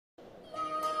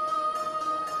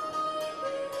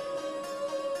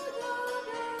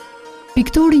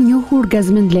Piktori i njohur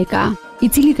Gazmend Leka, i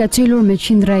cili ka çelur me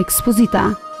qindra ekspozita,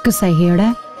 kësaj here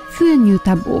thyen një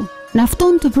tabu.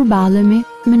 Nafton të përballemi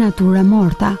me natyra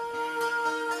morta.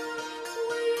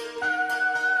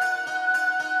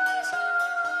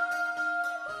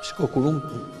 Shiko, kur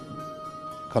unë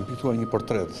kam piktuar një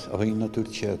portret, apo një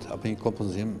natyrë qetë, apo një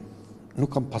kompozim,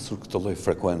 nuk kam pasur këtë lloj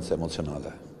frekuencë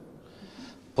emocionale.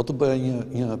 Po të bëja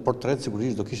një portret,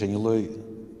 sigurisht do kisha një lloj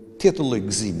tjetër lloj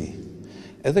gëzimi.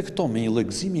 Edhe këto me një lloj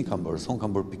gëzimi kam bërë, se unë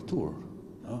kam bërë pikturë.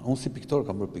 Unë si piktor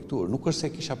kam bërë pikturë. Nuk është se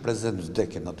kisha prezent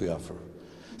vdekjen aty afër.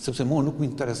 Sepse mua nuk më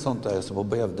interesonte ajo se po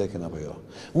bëja vdekjen apo jo.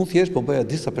 Unë thjesht po bëja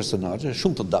disa personazhe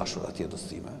shumë të dashur atjetës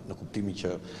time, në kuptimin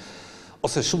që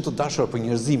ose shumë të dashur për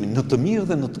njerëzimin, në të mirë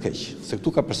dhe në të keq. Se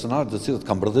këtu ka personazhe të cilët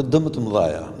kanë bërë dhe dëme të mëdha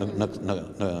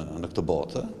në këtë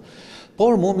botë.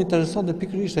 Por mua më interesonte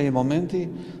pikërisht ai momenti,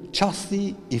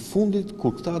 çasti i fundit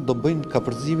kur këta do bëjnë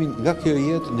kapërcimin nga kjo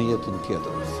jetë në jetën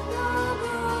tjetër.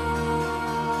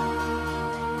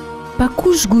 Pa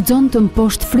kush guxon të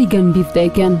mposht frikën mbi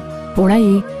vdekjen, por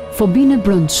ai fobinë e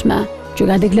brendshme që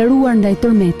ka deklaruar ndaj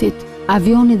tërmetit,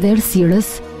 avionit dhe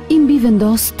errësirës, i mbi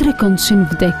vendos trekëndshin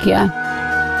vdekje.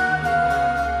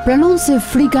 Pranon se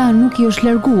frika nuk i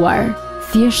është larguar,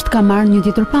 thjesht ka marrë një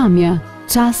tjetërpamje,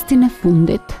 çastin e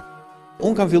fundit.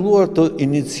 Unë kam filluar të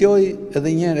inicioj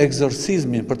edhe një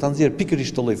ekzorcizmin për ta nxjerrë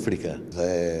pikërisht të lloj frike. Dhe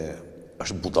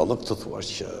është budallëk të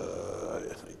thuash që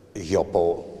jo, po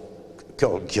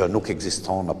kjo nuk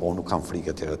ekziston, apo nuk kam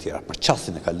frikë etj. Për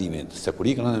çastin e kalimit, se kur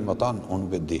ikën në motan, unë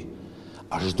nuk e di.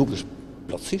 A zhdukesh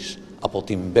plotësisht, apo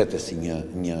ti mbetes si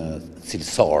një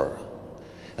cilësor,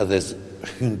 edhe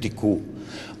hyn diku,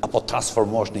 apo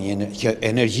transformosh në një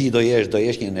energji, do jesh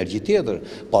një energji tjetër,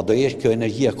 po do jesh kjo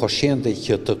energjia koshiente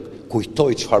që të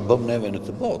kujtoj çfarë bëm neve në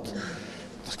këtë botë.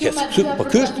 Po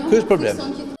ky është problem.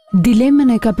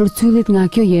 Dilemën e ka përcyllit nga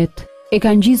kjo jetë, e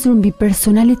ka ngjisur mbi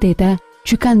personalitete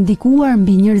që kanë ndikuar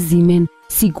mbi njerëzimin,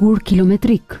 sigur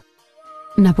kilometrik.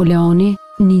 Napoleoni,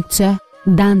 Nietzsche,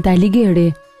 Dante Alighieri,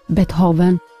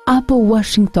 Beethoven apo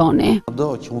Washingtoni.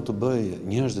 Do që mund të bëj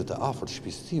njerëzit të afërt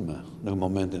shtëpisë time në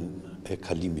momentin e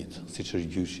kalimit, siç është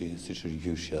gjyshi, siç është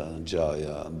gjyshja,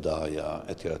 xhaja, daja,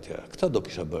 etj. Këta do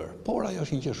kisha bërë, por ajo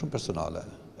është një gjë shumë personale.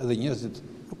 Edhe njerëzit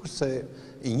nuk është se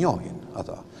i njohin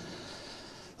ata.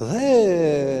 Dhe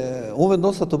unë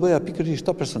vendosa të bëja pikërisht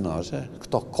këto personazhe,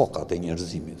 këto kokat e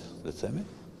njerëzimit, le të themi.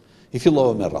 I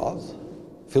fillova me radhë,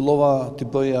 fillova të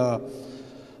bëja,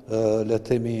 le të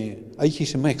themi, ai që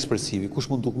ishte më ekspresivi, kush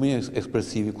mund duk më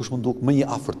ekspresivi, kush mund duk më i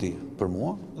afërti për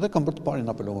mua, dhe kam bërë të parin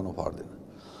Napoleon Bonaparte.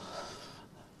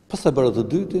 Pastaj bëra të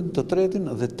dytin, të tretin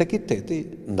dhe tek i teti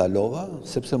ndalova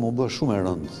sepse më bë shumë e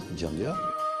rëndë gjendja.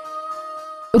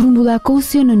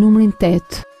 Rrumbullakosja në numrin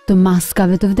 8 të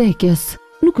maskave të vdekjes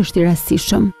nuk është i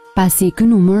rastishëm, pasi ky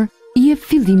numër i jep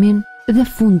fillimin dhe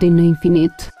fundin në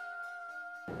infinit.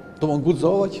 Do më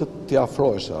guxova që t'i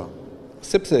afrohesha,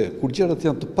 sepse kur gjërat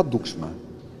janë të padukshme,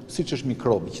 siç është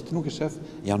mikrobi që ti nuk e shef,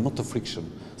 janë më të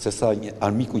frikshëm se sa një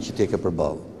armikun që ti e ke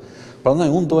përballë.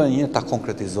 Prandaj unë doja një ta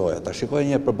konkretizoja, ta shikoja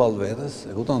një përballë vetes,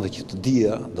 e kupton, dhe që të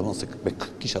dija, domosdoshmë se me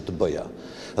kisha të bëja.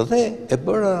 Dhe e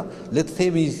bëra, le të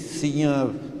themi, si një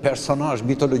personazh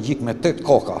mitologjik me 8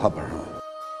 koka hapur.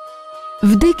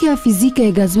 Vdekja fizike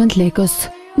e Gazmend Lekës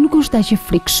nuk është aq e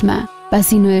frikshme,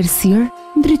 pasi në errësirë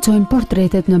ndriçojnë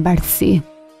portretet në bardhësi.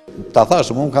 Ta thash,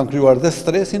 unë kam krijuar dhe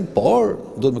stresin, por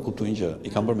duhet me kuptojnë që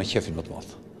i kam bërë me qefin më të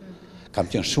madh. Kam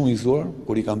qenë shumë i gëzuar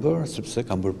kur i kam bërë, sepse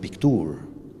kam bërë pikturë.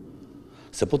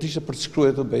 Se po t'ishte për të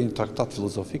shkruar të bëj një traktat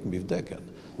filozofik mbi vdekjen,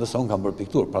 ndërsa unë kam bërë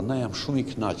pikturë, prandaj jam shumë i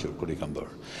kënaqur kur i kam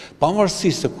bërë.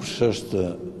 Pavarësisht se kush është,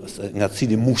 nga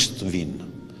cili musht vinë.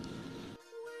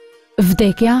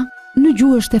 Vdekja në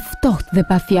gjuhë është e ftohtë dhe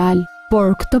pa fjalë,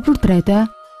 por këto portrete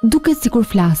duket sikur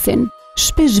flasin.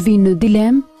 Shpesh vinë në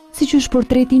dilemë, siç është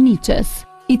portreti i Nietzsches,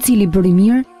 i cili bëri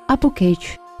mirë apo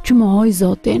keq, që mohoi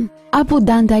Zotin, apo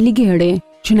Dante Alighieri,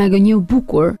 që na gënjeu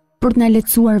bukur për të na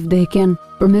lehtësuar vdekjen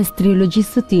përmes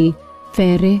trilogjisë së tij,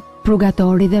 Ferri,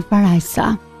 Purgatori dhe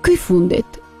Parajsa. Ky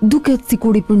fundit duket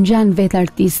sikur i përngjan vetë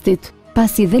artistit,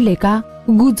 pasi dhe Leka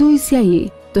guxoi si ai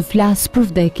të flasë për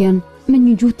vdekjen me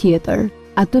një gjuhë tjetër,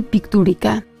 atë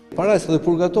pikturike. Parajsa dhe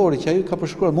Purgatori që ai ka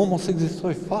përshkruar, mu mos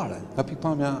ekzistoi fare, nga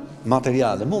pikpamja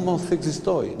materiale, mu mos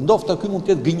ekzistoi. Ndofta ky mund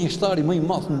të jetë gënjeshtari më i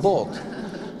madh në botë,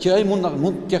 që ai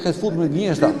mund t'ja ketë futur me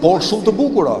gënjeshtra, por shumë të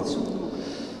bukura.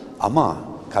 Ama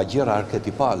ka gjëra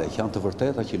arketipale që janë të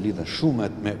vërteta që lidhen shumë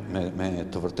me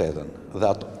të vërtetën. Dhe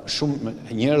ato shumë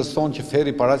njerëz thonë që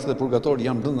Ferri, Parajsa dhe Purgatori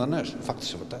janë brenda nesh,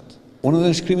 faktikisht është vërtet. Unë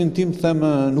edhe në shkrimin tim them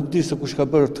nuk di se kush ka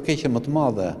bërë të keqe më të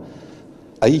madhe.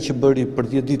 ai që bëri për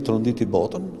 10 ditë tronditi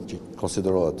botën, që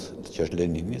konsiderohet që është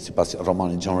Lenini, sipas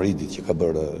romanit John Reedit që ka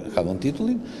vënë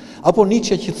titullin, apo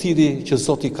Nietzsche që thiri që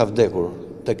Zoti ka vdekur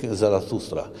tek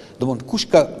Zarathustra. Domthonë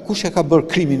kush e ka bërë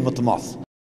krimin më të madh?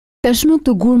 Tashmë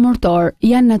këto gur mortor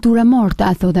janë natura morta,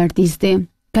 thot artisti.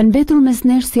 Kanë mbetur mes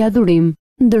nesh si adhurim,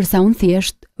 ndërsa unë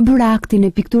thjesht bëra aktin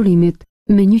e pikturimit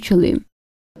me një qëllim.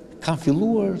 Kam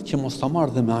filluar që mos ta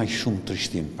marr dhe me aq shumë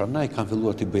trishtim, prandaj kam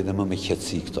filluar t'i bëj dhe më me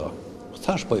qetësi këto.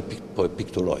 Thash po e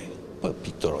pikturoj,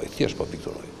 thjesht po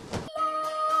pikturoj.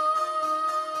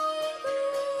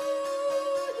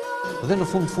 Dhe në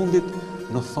fundit,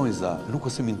 në thonjza, nuk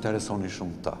ose më interesoni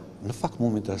shumë ta. Në fakt mu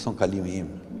më intereson kalimi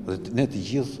im. Dhe ne të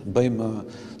gjithë bëjmë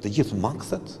të gjithë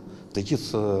makthet, të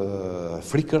gjithë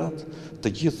frikërat,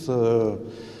 të gjithë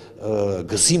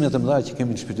gëzimet e mëdha që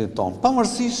kemi në shpirtin tonë.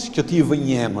 Pavarësisht që ti vë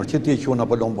një emër, që ti e quan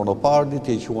Napoleon Bonaparte,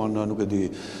 ti e quan, nuk e di,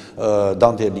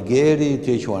 Dante Alighieri,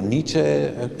 ti e quan Nietzsche,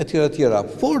 etj.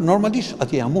 Por normalisht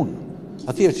atje jam unë.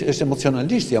 Atje është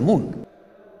emocionalisht jam unë.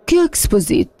 Kjo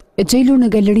ekspozit, e çelur në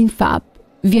galerinë Fab,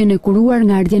 vjen e kuruar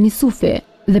nga Ardiani Sufi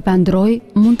dhe pandroj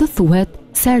mund të thuhet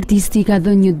se artisti ka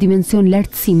dhënë një dimension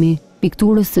lartësimi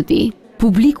pikturës së tij.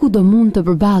 Publiku do mund të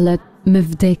përballet me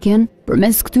vdekjen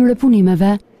përmes këtyre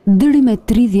punimeve deri me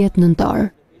 30 nëntor.